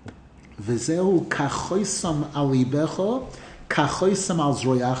 V'zehu kachoisam alibecha, kachoisam al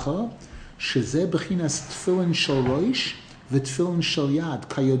zroyacha, shezeh b'chinas tefillin shel roish, v'tefillin shel yad,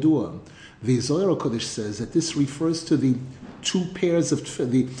 kayodua. The Zohar Kodesh says that this refers to the two pairs of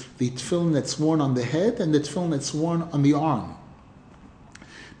the tefillin that's worn on the head and the tefillin that's worn on the arm.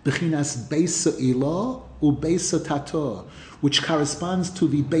 Bechinas Beisa Ilah u Beisa Tator, which corresponds to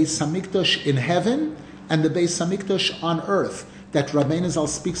the Beis Hamikdash in heaven and the Beis Hamikdash on earth that Rabbeinu Zal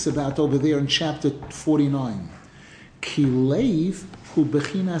speaks about over there in chapter 49. Ki leiv hu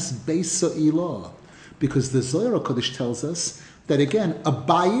bechinas Beisa Ilah, because the Yoreh Kodesh tells us that again, a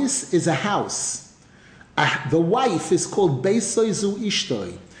bayis is a house. The wife is called Beisoi Zu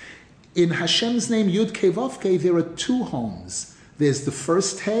Ishtoi. In Hashem's name, Yud Kei Vav Kei, there are two homes. There's the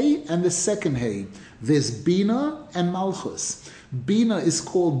first hay and the second hay. There's Bina and Malchus. Bina is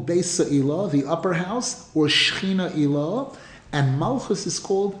called Beisa Ilah, the upper house, or Shechina Ilah, and Malchus is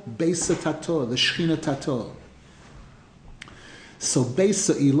called Beisa Tator, the Shechina Tator. So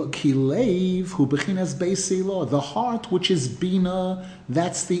Beisa Ilah, Kilev, hu bechinas Beisa Ilah, the heart which is Bina,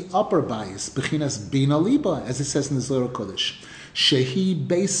 that's the upper bias, bechinas Bina Liba, as it says in the Yoreh Kodesh. Shehi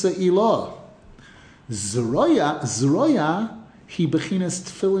Beisa Ilah. Zroya, he bechinas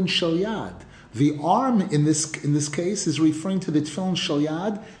Tfilin Shel Yad. The arm in this case is referring to the Tfilin Shel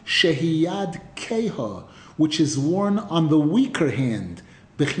Yad, Shehi Yad Keha, which is worn on the weaker hand,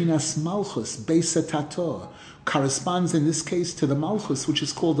 bechinas Malchus, Beisa Tator, corresponds in this case to the Malchus, which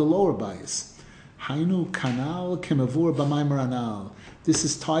is called the lower bias. Hainu kanal kemavur b'maimor anal. This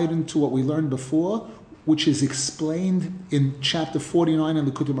is tied into what we learned before, which is explained in chapter 49 in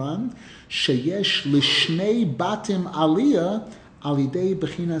Likutey Moharan. Sheyesh lishnei batim aliyah alidei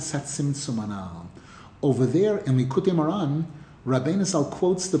bechinas hatzimtzum anal. Over there in Likutey Moharan, Rabbeinu Zal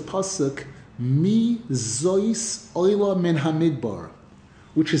quotes the pasuk Mi zois oila min hamidbar,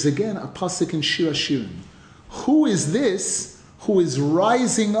 which is again a pasuk in Shir HaShirim. Who is this who is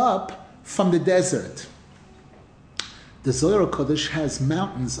rising up from the desert? The Yoreh Kodesh has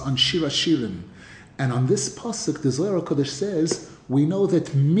mountains on Shir HaShirim, and on this pasuk, the Yoreh Kodesh says, we know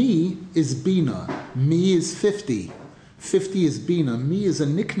that Mi is Bina. Mi is 50. 50 is Bina. Mi is a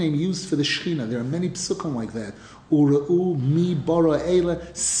nickname used for the Shechina. There are many psukim like that. Ura'u mi bara eila,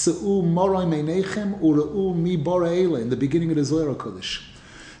 se'u morai meinechem, ura'u mi bara eila, in the beginning of the Yoreh Kodesh.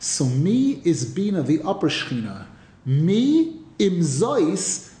 So Mi is Bina, the upper Shechina. Mi im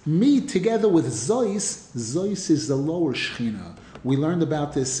Zois, Mi together with Zois, Zois is the lower Shechina. We learned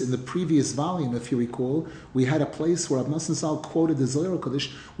about this in the previous volume, if you recall. We had a place where Nasan Zal quoted the Yoreh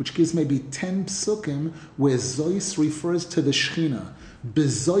Kodesh, which gives maybe 10 psukim where Zois refers to the Shechina.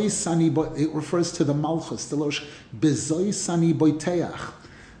 It refers to the Malchus, the Losh. Bezois ani boiteach.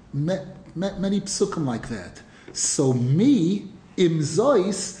 Many psukim like that. So Mi, im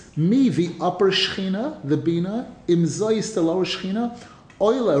Zois, Mi, the upper Shechina, the Bina, im Zois, the lower Shechina,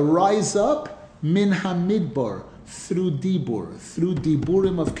 Oila, rise up, min hamidbar, through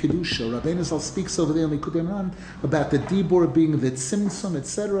Diburim of Kedusha. Rabbeinu Zal speaks over there in Likutey Moharan about the Dibur being the Tzimtzum,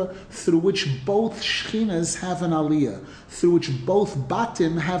 etc., through which both Shechinas have an Aliyah, through which both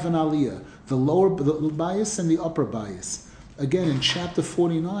Batim have an Aliyah, the lower bias and the upper bias. Again, in chapter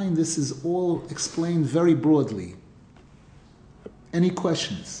 49, this is all explained very broadly. Any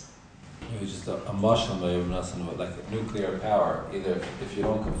questions? It's just a mushroom of Nasan, like a nuclear power. Either if you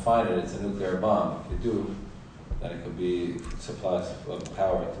don't confine it, it's a nuclear bomb. If you do, then it could be supplies of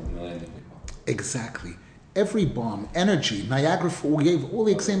power to millions of people. Exactly. Every bomb, energy, Niagara, we gave all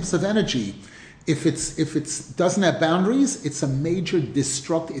the examples of energy. If it doesn't have boundaries, it's a major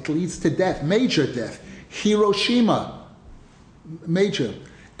destruct. It leads to death, major death. Hiroshima, major.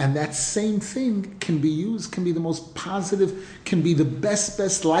 And that same thing can be used, can be the most positive, can be the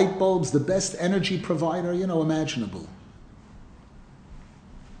best light bulbs, the best energy provider, imaginable.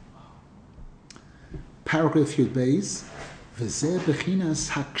 Paragraph Yud Beis, V'zeh bechinas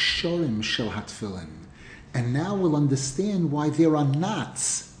hakshorim shel hatfilin. And now we'll understand why there are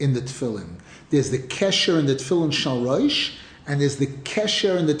knots in the tefillin. There's the kesher in the tefillin shel rosh, and there's the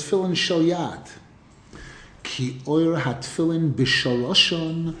kesher in the tefillin shel yad. Ki oir hatfilin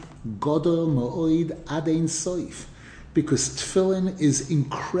b'shoroshon godol ma'oid ad ein soif. Because tefillin is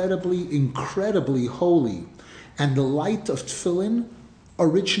incredibly holy. And the light of tefillin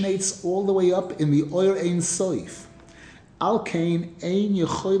originates all the way up in the oir ein soif. Al kain ein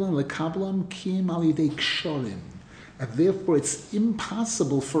yecholim lekablam kim alidei kshorim. And therefore it's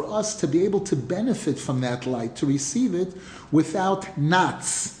impossible for us to be able to benefit from that light, to receive it, without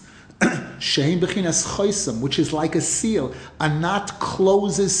knots. Shein bechinas choisam, which is like a seal. A knot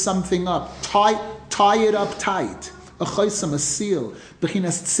closes something up. Tie it up tight. A choisam, a seal.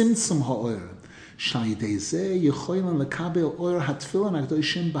 Bechinas tzimtzum ha'oir.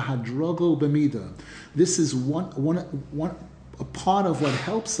 This is one a part of what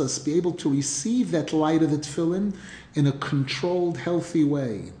helps us be able to receive that light of the tefillin in a controlled, healthy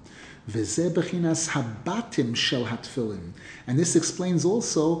way. V'zeh bechinas habatim shel hatfilin. And this explains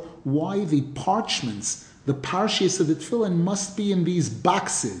also why the parchments, the parshias of the tefillin, must be in these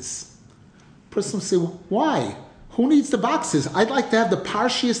boxes. Person will say, why? Who needs the boxes? I'd like to have the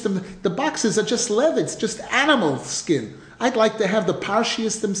parshias. The boxes are just leather. It's just animal skin. I'd like to have the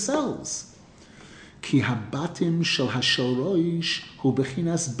parshias themselves. Ki habatim shel hashoroish hu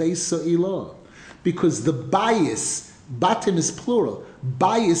bechinas beis ha'ila. Because the bias, batim is plural,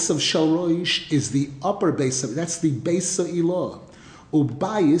 bias of shoroish is the upper base of it. That's the beis ha'ila.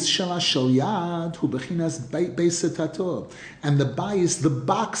 Ubayis shel yad hu bechinas beis ha'tato. And the bias, the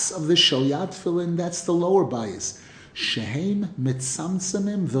box of the shel yad tefillin, that's the lower bias. Shehem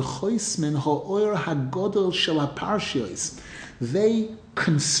mitzamtzamim v'choismin ha'oyer hagodol shel ha'parshios. They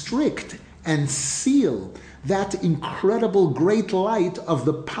constrict and seal that incredible great light of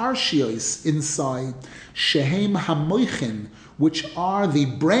the parshios inside. Shehem hamoichin, which are the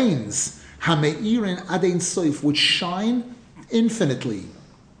brains, hameirin adein soif, which shine infinitely.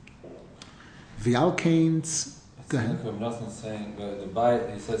 V'alkains. Go ahead. Nasan saying the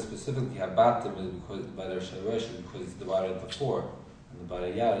bias. He says specifically habatim is because by their shalosh because it's divided into four, and the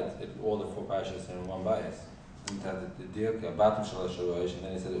by yad all the four parashas are in one bias. And the Deah habatim shalosh, and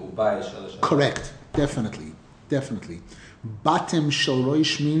then he said ubayis shalosh. Correct. Definitely. Batim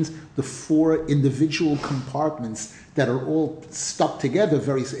shalosh means the four individual compartments that are all stuck together.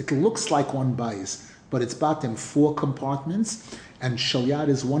 It looks like one bias, but it's batim, four compartments. And Shalyad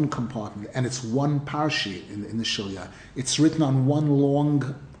is one compartment, and it's one parshi in the Shalyad. It's written on one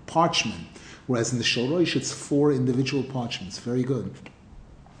long parchment, whereas in the Shorosh it's four individual parchments. Very good.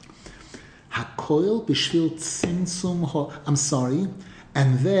 Hakoil b'shvil tzimtzum ho. I'm sorry.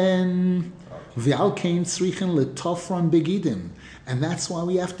 And then v'alkein tzrichen letofron begidim, and that's why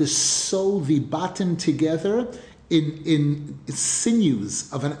we have to sew the batim together in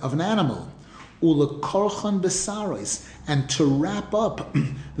sinews of an animal. Ulekorchan besaros, and to wrap up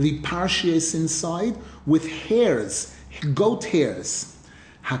the parshias inside with hairs, goat hairs.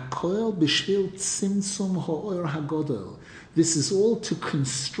 Hakoil b'shvil tzimtzum ha'or hagodol. This is all to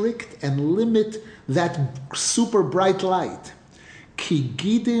constrict and limit that super bright light. Ki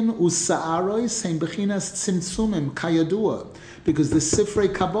gidin usa'aros hein bechinas tzimtzumim kayadua. Because the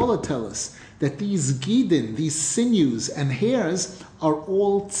Sifrei Kabbalah tell us that these gidin, these sinews and hairs, are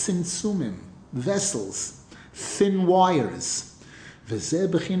all tzimtzumim, vessels, thin wires. V'zeh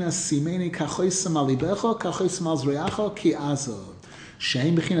bechinas simeni kachoisam alibecha, kachoisam alzreacha, ki azo.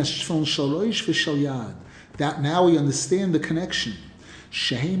 Shehem bechinas shfon shalosh v'shal yad. That now we understand the connection.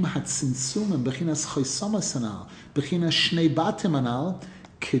 Shehem hatzimtzumim bechinas choisamas anal, bechinas shnei batim anal,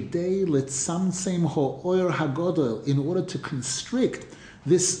 kedei letzamtzem ha'oyer hagodol, in order to constrict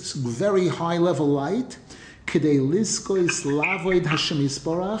this very high level light, kedei lizkois lavoid Hashem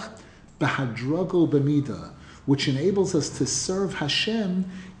Yisborach, Bahadrogo b'mida, which enables us to serve Hashem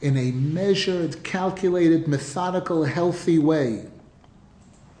in a measured, calculated, methodical, healthy way.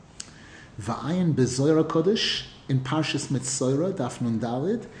 Va'ayin bezoyra kodesh in Parshas Mitzorah, Daf Nun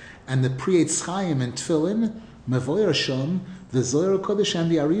Dalid, and the Pri Eitz Chaim in Tefillin, Mevoyer Shom, the Zohar Kodesh and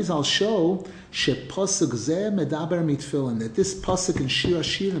the Arizal show sheposuk zeh medaber mitfillin, that this pasuk in Shir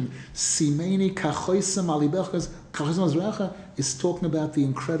Hashirim, Simeni kachoisam alibecha, kachoisam azrecha, is talking about the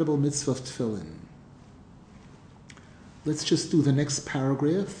incredible mitzvah of tefillin. Let's just do the next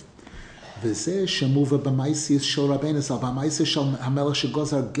paragraph. V'zeh shemuva b'maisiyas shel Rabbeinu Zal b'maisiyas shel Hamelech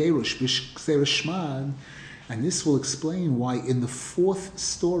shegozar gerush b'gzeres shmad, and this will explain why in the fourth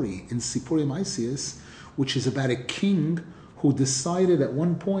story in Sipurei Maisiyas, which is about a king who decided at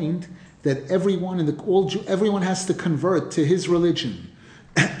one point that everyone has to convert to his religion,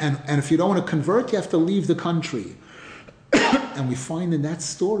 and if you don't want to convert, you have to leave the country. And we find in that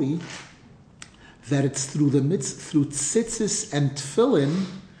story that it's through tzitzis and tefillin,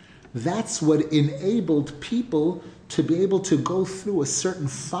 that's what enabled people to be able to go through a certain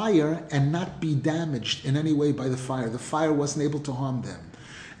fire and not be damaged in any way by the fire. The fire wasn't able to harm them.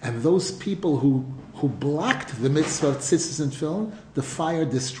 And those people who blocked the mitzvah of tzitzis and tefillin, the fire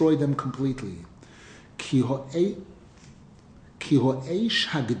destroyed them completely. Ki ho'eish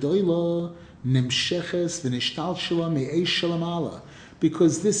hagdoila nimsheches v'nishtalshela me'eish shelamala.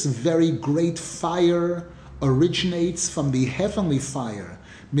 Because this very great fire originates from the heavenly fire.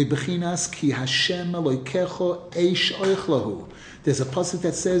 Mibechinas ki Hashem Elokecho eish oichlahu. There's a pasuk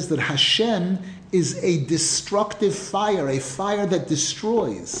that says that Hashem is a destructive fire, a fire that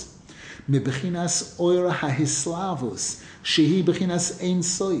destroys. Mibechinas oira hahislavus, shehi bechinas ein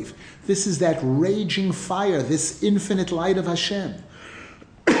soif. This is that raging fire, this infinite light of Hashem.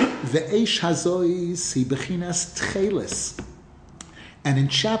 Ve'eish hazois hi bechinas tcheles. And in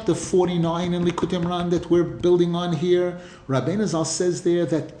chapter 49 in Likutey Moharan that we're building on here, Rabbeinu Zal says there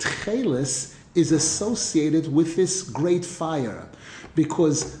that Tchelis is associated with this great fire.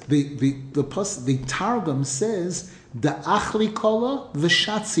 Because the Targum says, the Achli Kola, the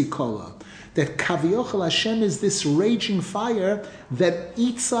Shatzi Kola. That Kaviochel Hashem is this raging fire that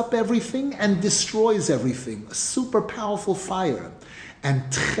eats up everything and destroys everything. A super powerful fire. And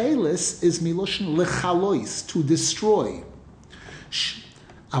Tchelis is Miloshin Lechalois, to destroy.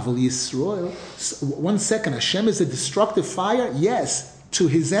 Aval Yisrael, 1 second, Hashem is a destructive fire? Yes, to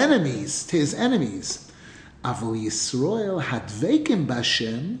his enemies, Aval Yisrael hadveikim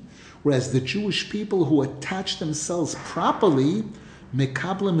b'Hashem, whereas the Jewish people who attach themselves properly,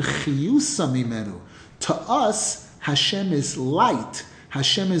 mekablem chiyusa mimenu. To us, Hashem is light.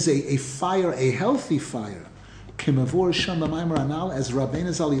 Hashem is a fire, a healthy fire. Kimavur Sham b'Maimon Anal, as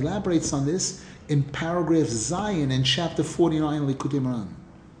Rabbeinu Zal elaborates on this in paragraph Zayin in chapter 49 Likutey Moharan.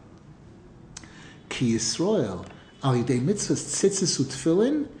 Ki Yisrael al yidei mitzvahs tzitzis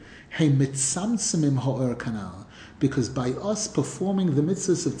utfilin he mitzamtzimim ha'or kanal. Because by us performing the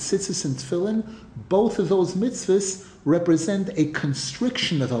mitzvahs of tzitzis and tefillin, both of those mitzvahs represent a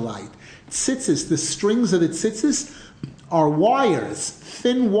constriction of the light. Tzitzis, the strings of the tzitzis, are wires,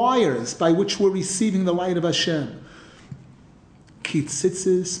 thin wires, by which we're receiving the light of Hashem. Ki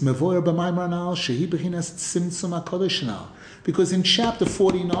tzitzis mevoyer b'maimon anal shehi b'chinas tzimtzum hakodesh anal. Because in chapter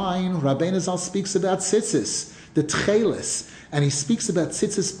 49, Rabbeinu Zal speaks about tzitzis, the tchelis, and he speaks about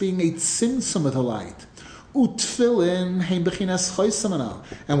tzitzis being a tzimtzum of the light. Utfilin heim b'chinas choisam anal.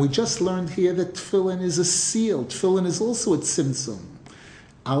 And we just learned here that tefillin is a seal. Tefillin is also a tzimtzum.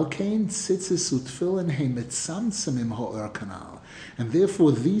 Alkein tzitzis utfilin heim mitzamtzimim ha'or kanal. And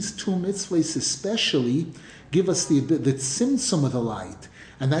therefore these two mitzvahs especially give us the tzimtzum of the light.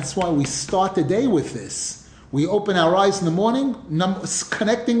 And that's why we start the day with this. We open our eyes in the morning,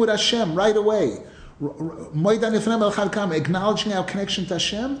 connecting with Hashem right away. Acknowledging our connection to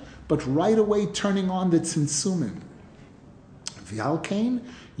Hashem, but right away turning on the tzimtzumim. V'alkein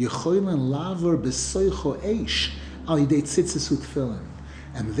yecholen laver b'soicho eish al yidei tzitzis utfilin.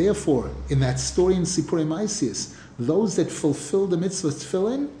 And therefore, in that story in Sipurei Maisius, those that fulfilled the mitzvah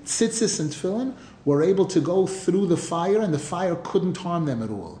tefillin, tzitzis and tefillin, were able to go through the fire, and the fire couldn't harm them at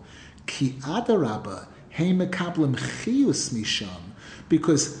all. Ki adarabba heim mekablim chiyus misham.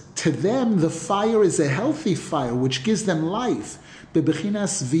 Because to them, the fire is a healthy fire, which gives them life.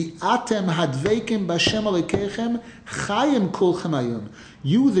 Bebechinas vi'atem hadveikim b'Hashem alekechem chayim kulchem hayom.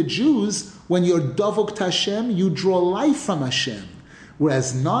 You, the Jews, when you're davok to Hashem, you draw life from Hashem.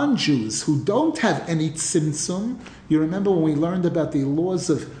 Whereas non-Jews who don't have any tzimtzum, you remember when we learned about the laws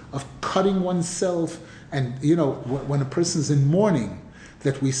of cutting oneself, and when a person's in mourning,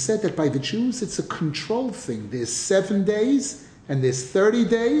 that we said that by the Jews it's a controlled thing. There's 7 days, and there's 30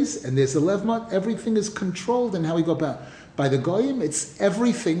 days, and there's 11 months. Everything is controlled in how we go about. By the Goyim, it's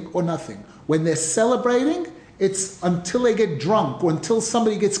everything or nothing. When they're celebrating, it's until they get drunk or until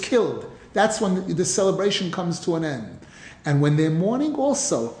somebody gets killed. That's when the celebration comes to an end. And when they're mourning,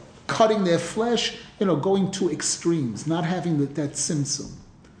 also cutting their flesh, going to extremes, not having that tzimtzum.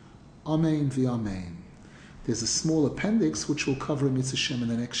 Amen v'amen. There's a small appendix which we'll cover in Mitzvah Shem in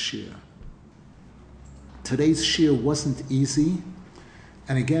the next shir. Today's shir wasn't easy,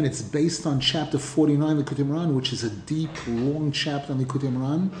 and again, it's based on chapter 49 Likutey Moharan, which is a deep, long chapter on Likutey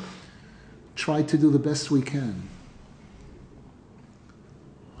Moharan. Try to do the best we can.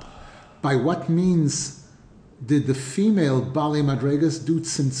 By what means did the female Baalei Madregas do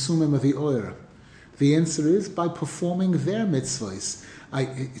tzimtzumim of the oyer? The answer is by performing their mitzvahs.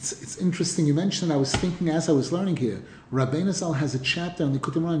 It's interesting you mentioned. I was thinking as I was learning here. Rabbeinu Zal has a chapter on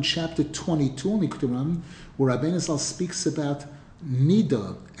Likutey Moharan, chapter 22 on Likutey Moharan, where Rabbeinu Zal speaks about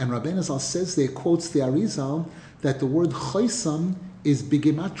nida, and Rabbeinu Zal says there, quotes the Arizal, that the word choisam is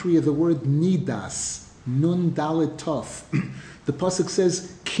bigematria, the word nidas, nun dalet tov. The pasuk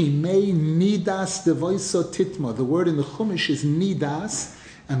says kimei nidas devoiso titma. The word in the Chumash is nidas,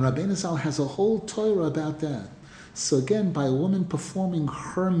 and Rabbeinu Zal has a whole Torah about that. So again, by a woman performing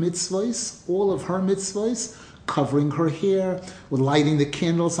her mitzvahs, all of her mitzvahs, covering her hair, with lighting the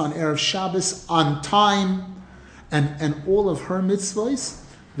candles on Erev Shabbos on time, and all of her mitzvahs,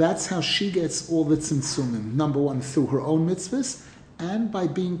 that's how she gets all the tzimtzumim. Number one, through her own mitzvahs, and by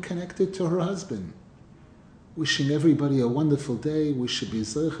being connected to her husband. Wishing everybody a wonderful day. We should be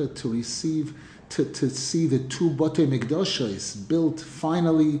zeicha to receive, to see the 2 Batei Mikdashos built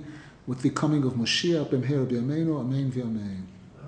finally with the coming of Mashiach b'mheira b'yameinu. Amen v'amen.